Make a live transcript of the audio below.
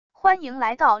欢迎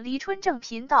来到黎春正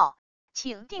频道，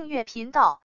请订阅频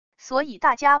道，所以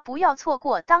大家不要错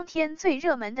过当天最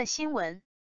热门的新闻。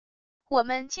我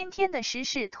们今天的时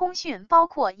事通讯包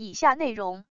括以下内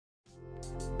容：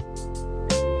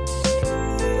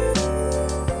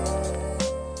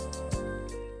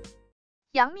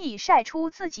杨幂晒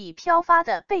出自己漂发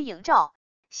的背影照，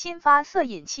新发色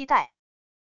引期待。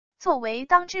作为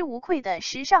当之无愧的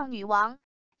时尚女王，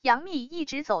杨幂一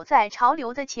直走在潮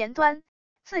流的前端，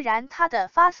自然她的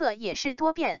发色也是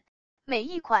多变，每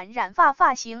一款染发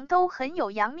发型都很有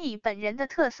杨幂本人的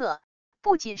特色，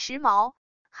不仅时髦，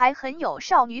还很有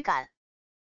少女感。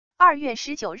2月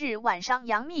19日晚上，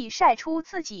杨幂晒出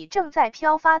自己正在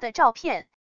漂发的照片，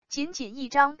仅一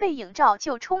张背影照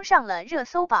就冲上了热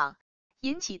搜榜，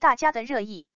引起大家的热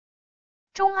议。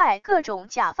钟爱各种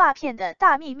假发片的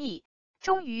大幂幂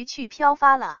终于去漂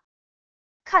发了。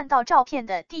看到照片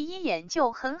的第一眼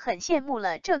就很羡慕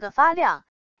了这个发量，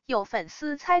有粉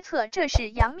丝猜测这是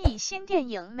杨幂新电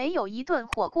影《没有一顿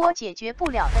火锅解决不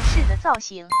了的事》的造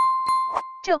型。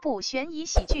这部悬疑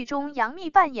喜剧中，杨幂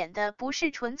扮演的不是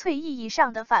纯粹意义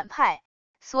上的反派，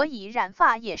所以染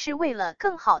发也是为了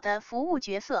更好的服务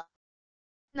角色。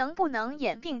能不能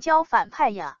演病娇反派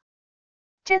呀？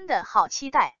真的好期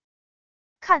待！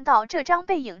看到这张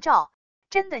背影照，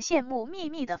真的羡慕幂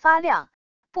幂的发量，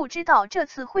不知道这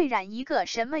次会染一个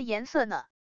什么颜色呢？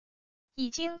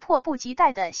已经迫不及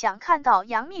待的想看到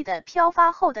杨幂的漂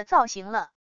发后的造型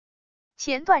了。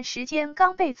前段时间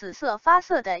刚被紫色发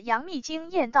色的杨幂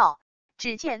惊艳到，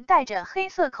只见戴着黑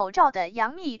色口罩的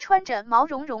杨幂穿着毛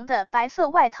茸茸的白色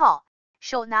外套，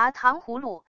手拿糖葫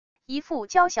芦，一副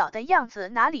娇小的样子，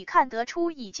哪里看得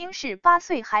出已经是8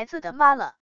岁孩子的妈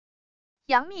了。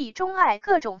杨幂钟爱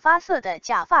各种发色的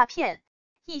假发片，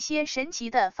一些神奇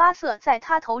的发色在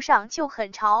她头上就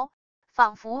很潮，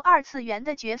仿佛2次元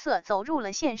的角色走入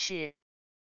了现实。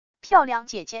漂亮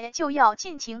姐姐就要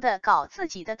尽情的搞自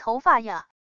己的头发呀，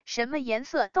什么颜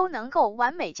色都能够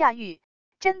完美驾驭，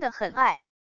真的很爱。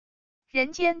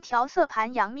人间调色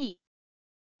盘杨幂，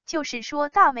就是说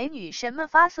大美女什么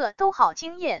发色都好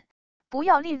惊艳，不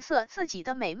要吝啬自己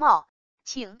的美貌，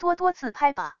请多多自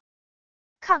拍吧。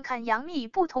看看杨幂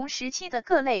不同时期的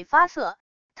各类发色，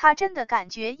她真的感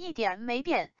觉一点没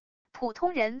变，普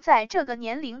通人在这个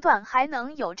年龄段还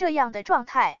能有这样的状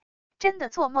态，真的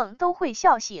做梦都会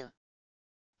笑醒。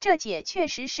这姐确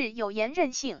实是有颜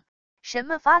任性，什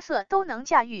么发色都能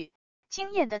驾驭，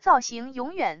惊艳的造型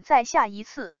永远在下一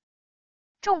次。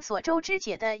众所周知，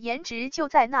姐的颜值就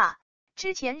在那，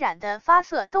之前染的发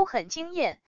色都很惊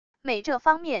艳，美这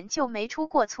方面就没出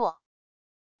过错。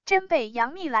真被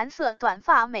杨幂蓝色短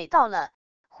发美到了，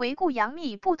回顾杨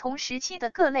幂不同时期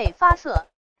的各类发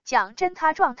色，讲真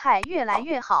她状态越来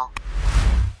越好。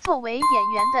作为演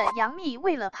员的杨幂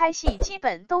为了拍戏基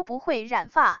本都不会染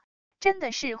发，真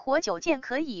的是活久见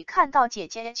可以看到姐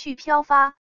姐去漂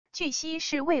发，据悉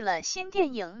是为了新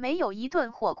电影《没有一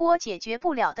顿火锅解决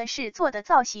不了的事》做的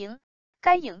造型。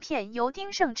该影片由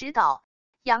丁晟执导，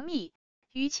杨幂、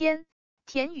于谦、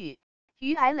田雨、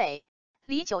于海磊、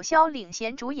李九霄领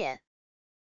衔主演。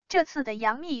这次的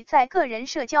杨幂在个人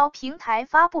社交平台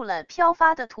发布了漂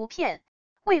发的图片，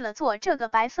为了做这个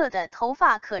白色的头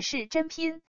发可是真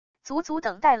拼，足足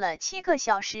等待了7个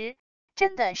小时，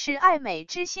真的是爱美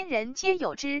之心人皆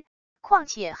有之，况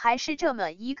且还是这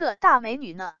么一个大美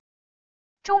女呢。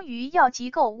终于要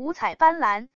集够五彩斑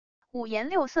斓、五颜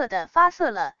六色的发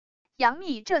色了，杨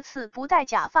幂这次不戴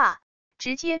假发，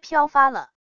直接漂发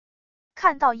了。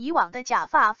看到以往的假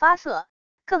发发色，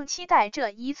更期待这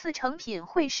一次成品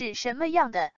会是什么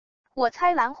样的。我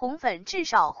猜蓝红粉至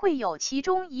少会有其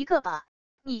中一个吧。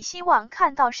你希望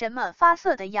看到什么发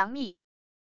色的杨幂？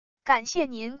感谢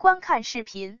您观看视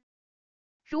频。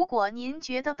如果您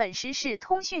觉得本时事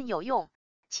通讯有用，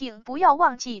请不要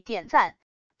忘记点赞、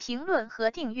评论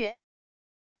和订阅。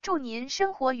祝您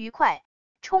生活愉快，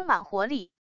充满活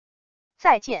力。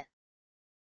再见。